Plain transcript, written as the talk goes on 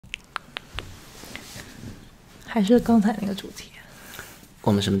还是刚才那个主题？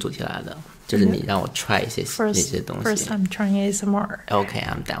我们什么主题来的？就是你让我 try 一些那些东西。First time trying ASMR. Okay,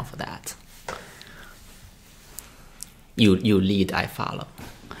 I'm down for that. You lead, I follow.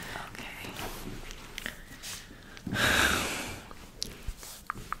 Okay.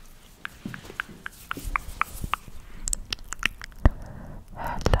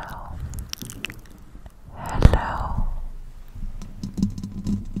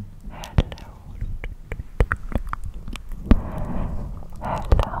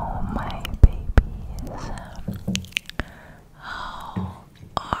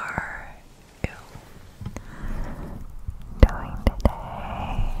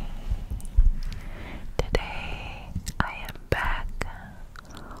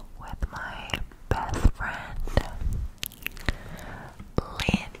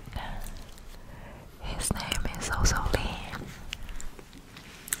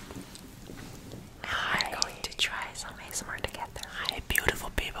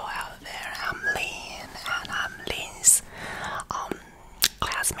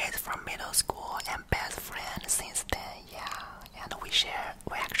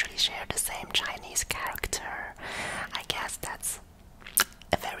 We actually share the same Chinese character. I guess that's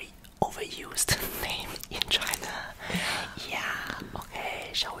a very overused name in China. Yeah. Okay,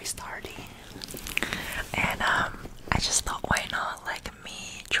 shall we start? And I just thought, why not like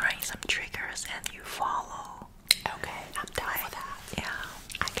me trying some triggers and you follow? Okay, I'm down for that. Yeah,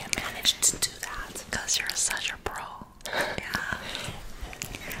 I can manage to do that because you're such a pro. Yeah.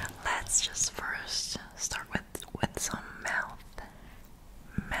 Let's just first start with some mouth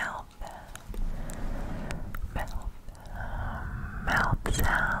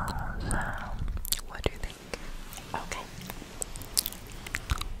sounds. What do you think? Okay.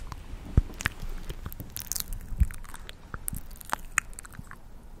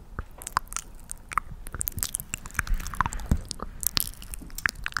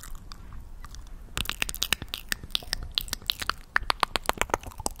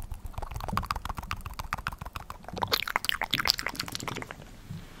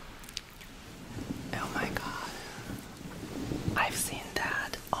 Oh my god. I've seen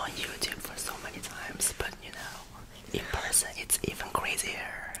that on YouTube for so many times, but you know, in person it's even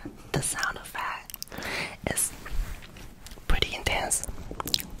crazier. The sound effect is pretty intense.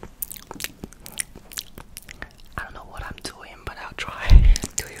 I don't know what I'm doing, but I'll try.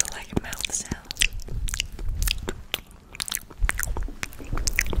 Do you like mouth sounds?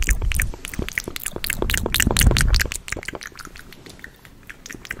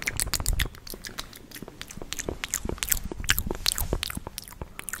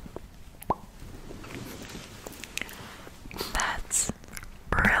 That's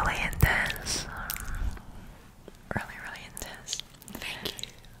really intense. Really intense. Thank you.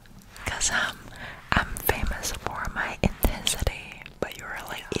 Because I'm famous for my intensity, but you're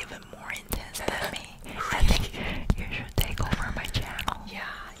like even more intense than me. I think you should take over my channel. Yeah,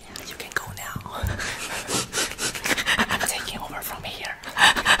 you can go now. I'm taking over from here.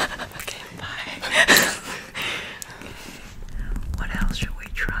 Okay, bye. What else should we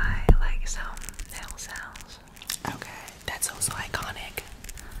try? Like some nail sounds. Okay, that's also iconic.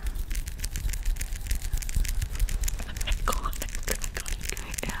 Iconic.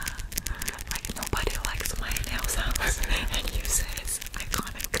 Yeah. Like nobody likes my nail sounds.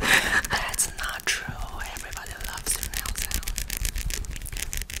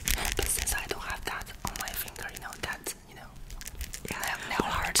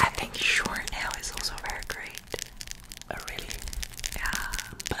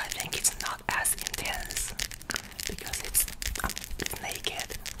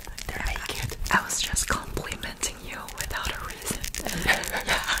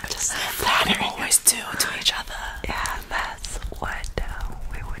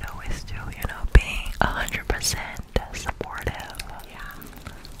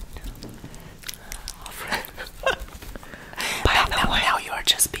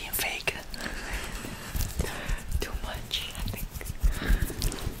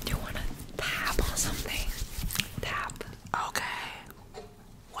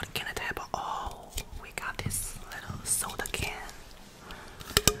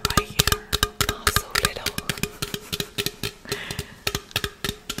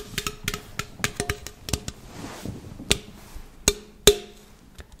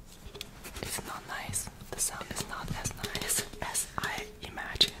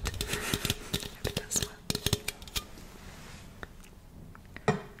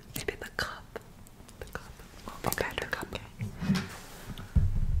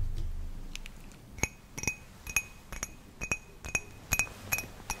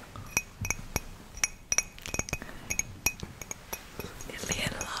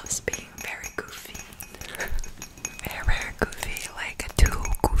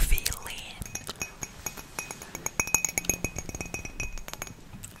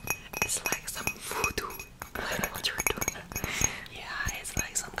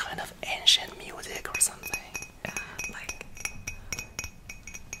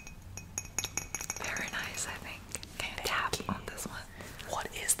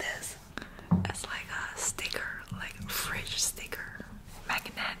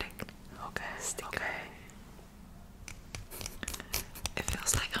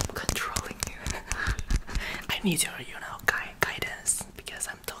 need your, guidance because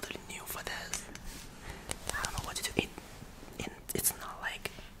I'm totally new for this. I don't know what to do. It's not like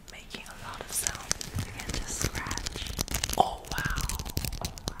making a lot of sound. You can just scratch. Oh wow.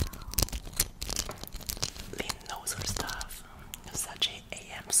 Lynn knows her stuff. Such a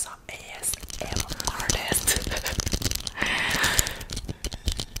ASM artist.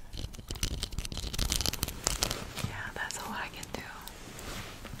 Yeah, that's all I can do.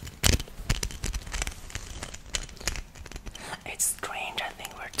 It's strange, I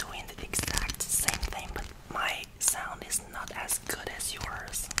think we're doing the exact same thing, but my sound is not as good as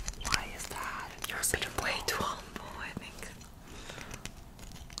yours. Why is that? Yours is Way too humble, I think.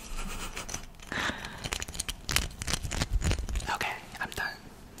 Okay, I'm done.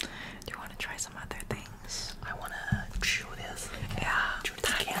 Do you want to try some other things? I wanna chew this. Yeah, Chew this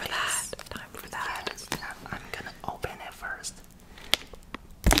time for candies. that. Time for that. Yes, I'm gonna open it first.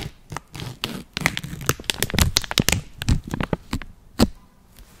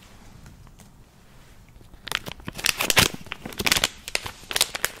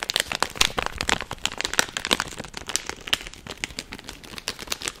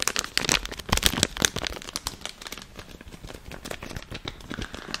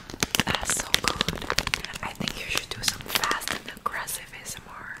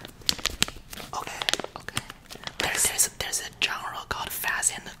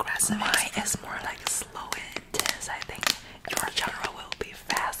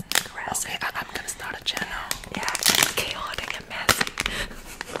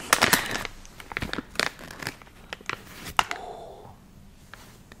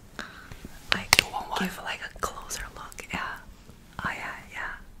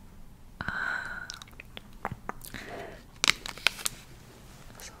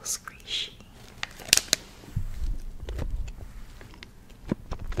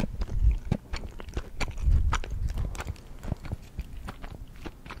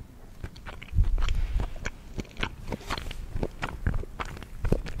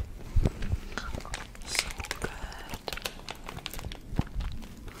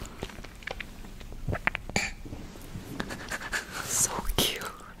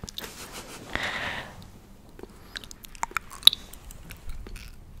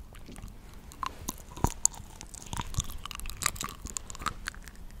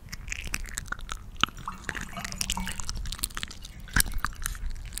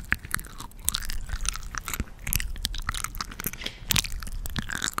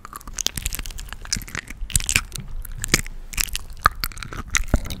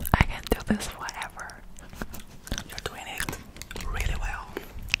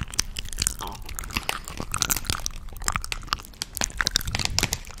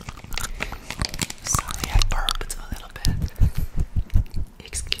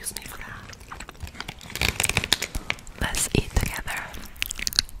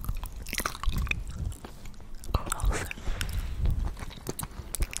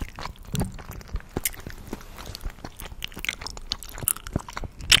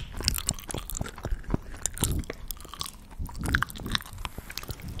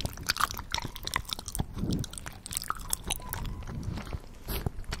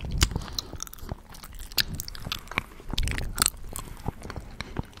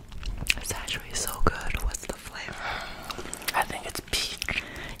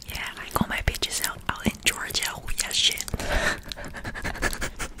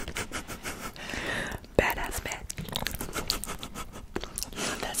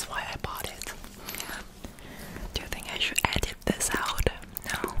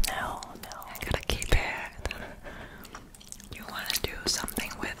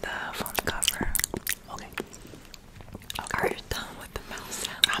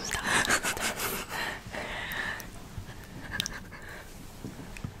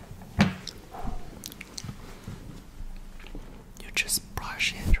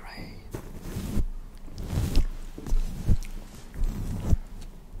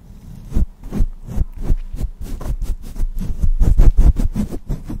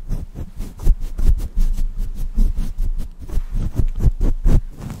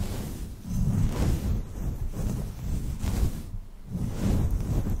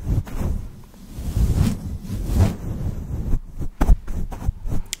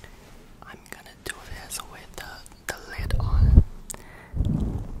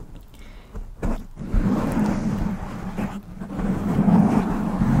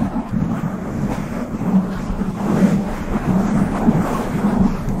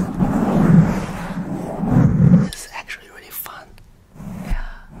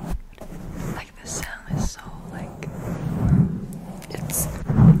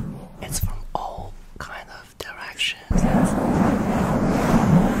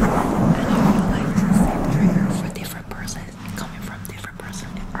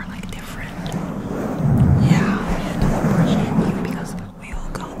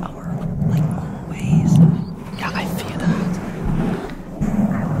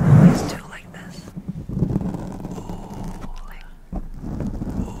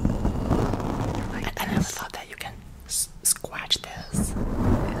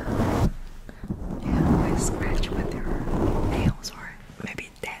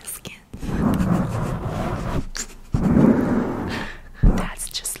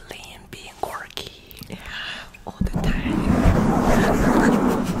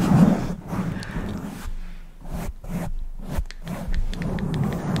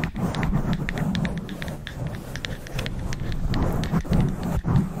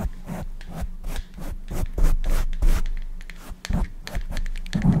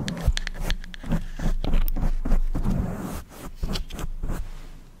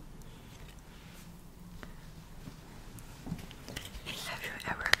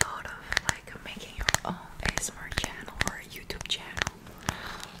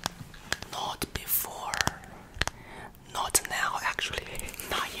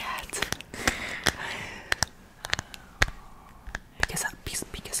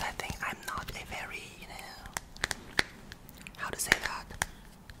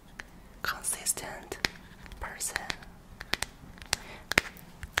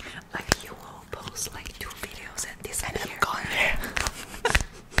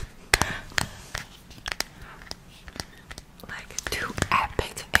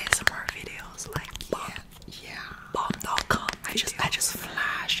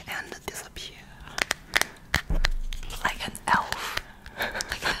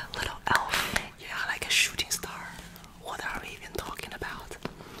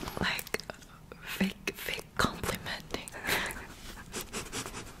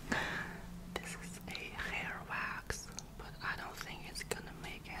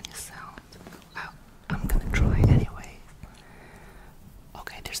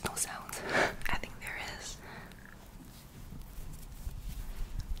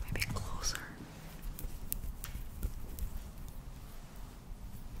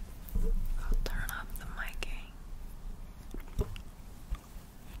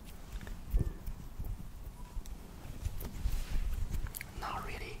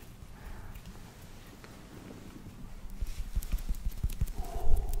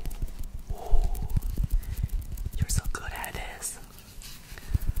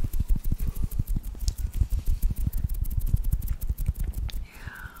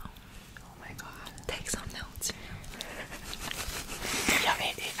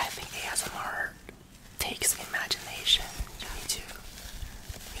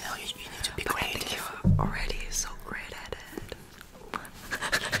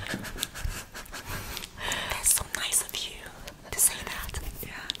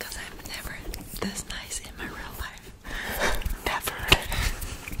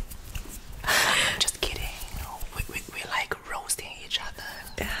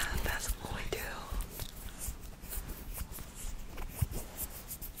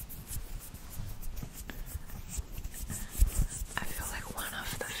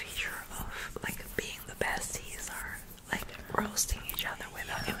 each other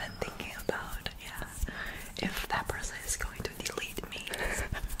without even thinking about, yeah, if that person is going to delete me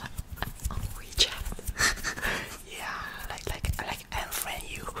on WeChat. Yeah, like unfriend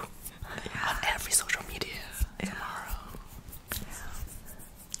you on every social media tomorrow. Yeah.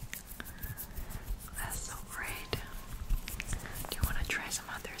 That's so great. Do you want to try some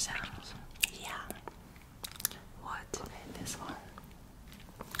other sounds? Yeah. What? Okay, this one.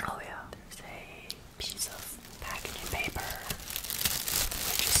 Oh yeah. There's a piece of packaging paper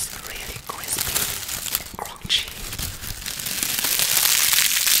which is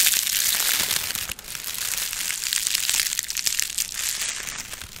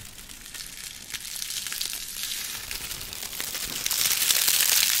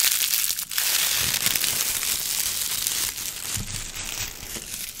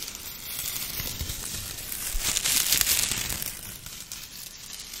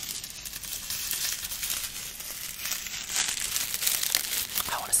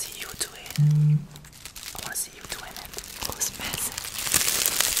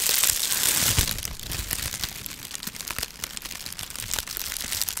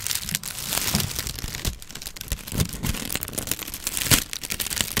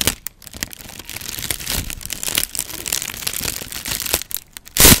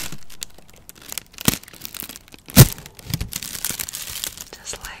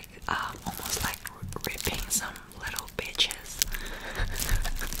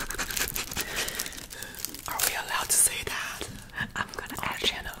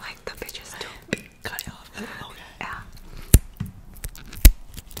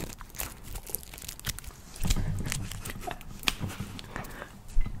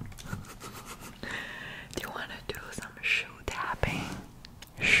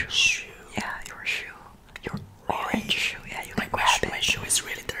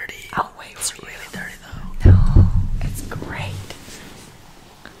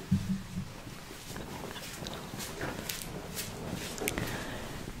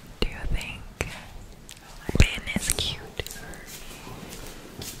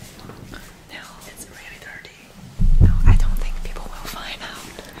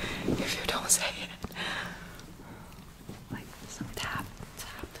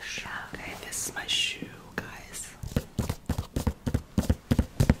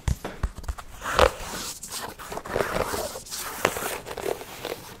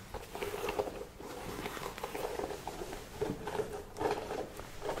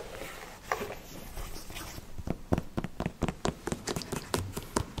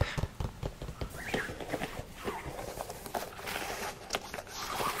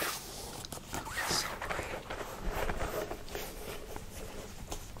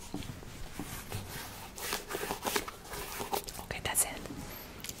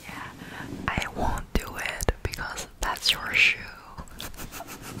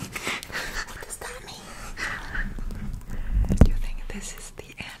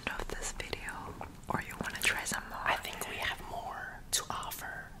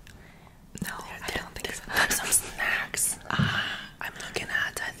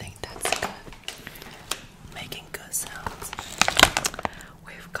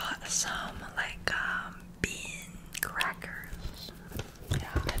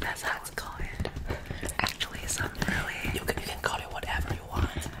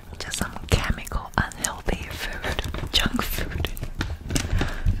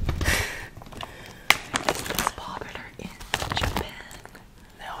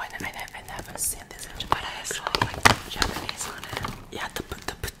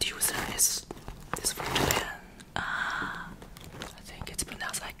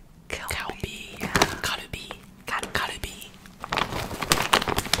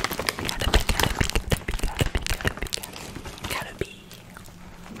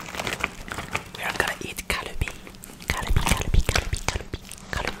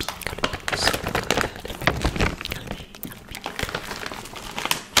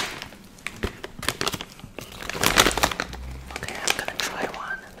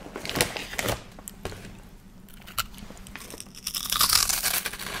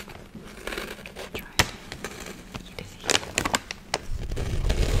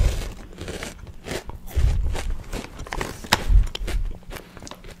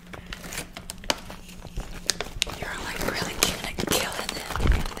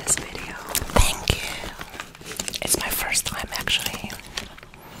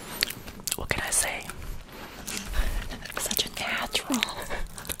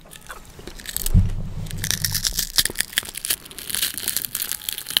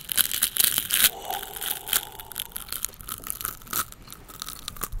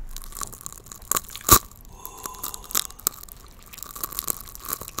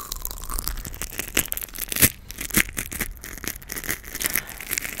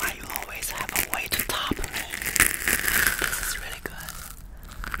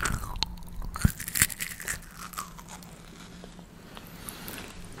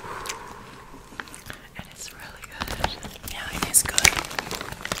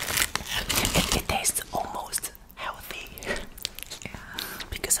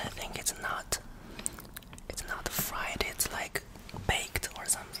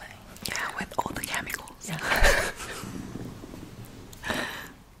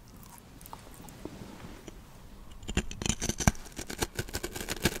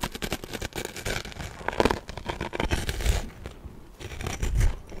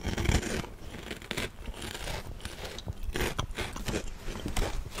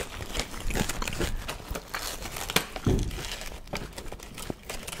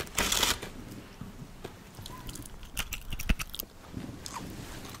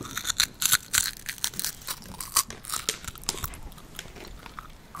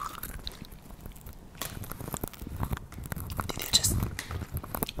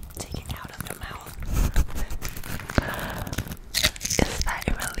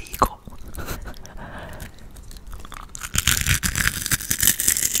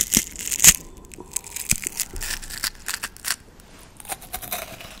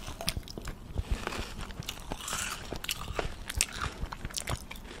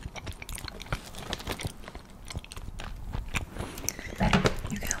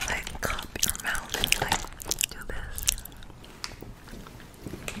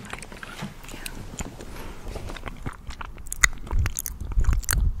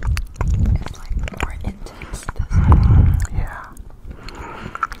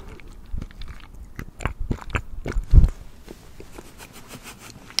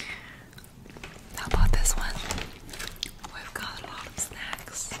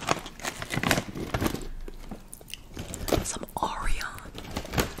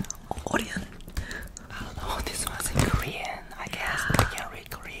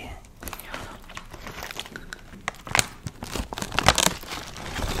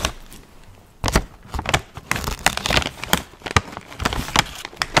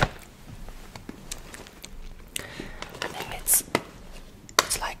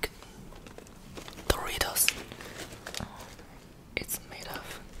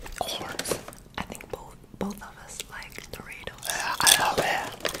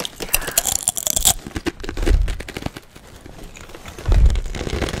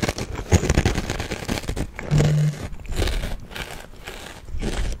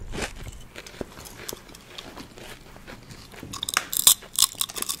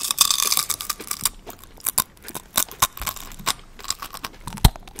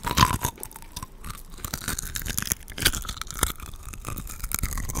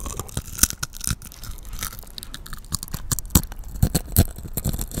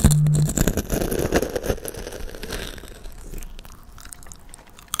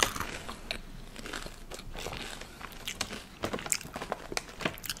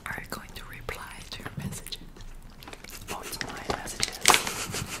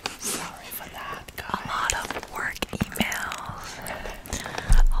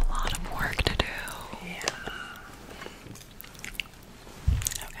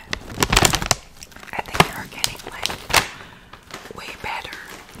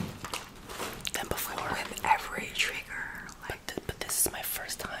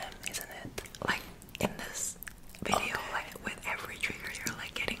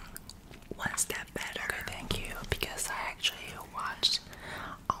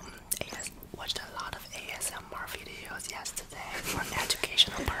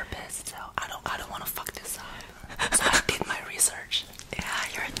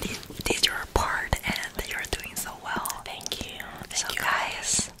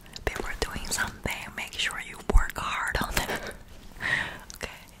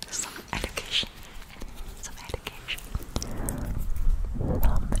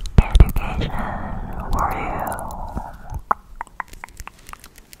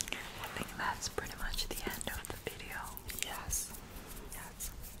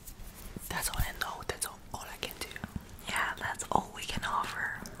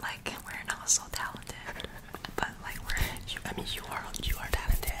I mean, you are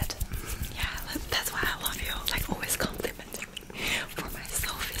talented. Yeah, that's why I love you. Like always complimenting me for my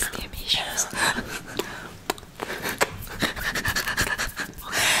self-esteem issues.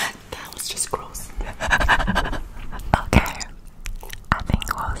 That was just gross. Okay, I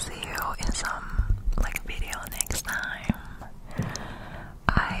think we'll see you in some like video next time.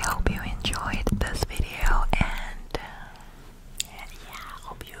 I hope you enjoyed this video and yeah,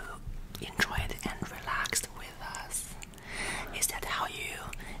 hope you enjoyed and relaxed with us. Is that how you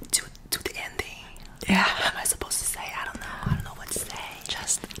do the ending? yeah. How am I supposed to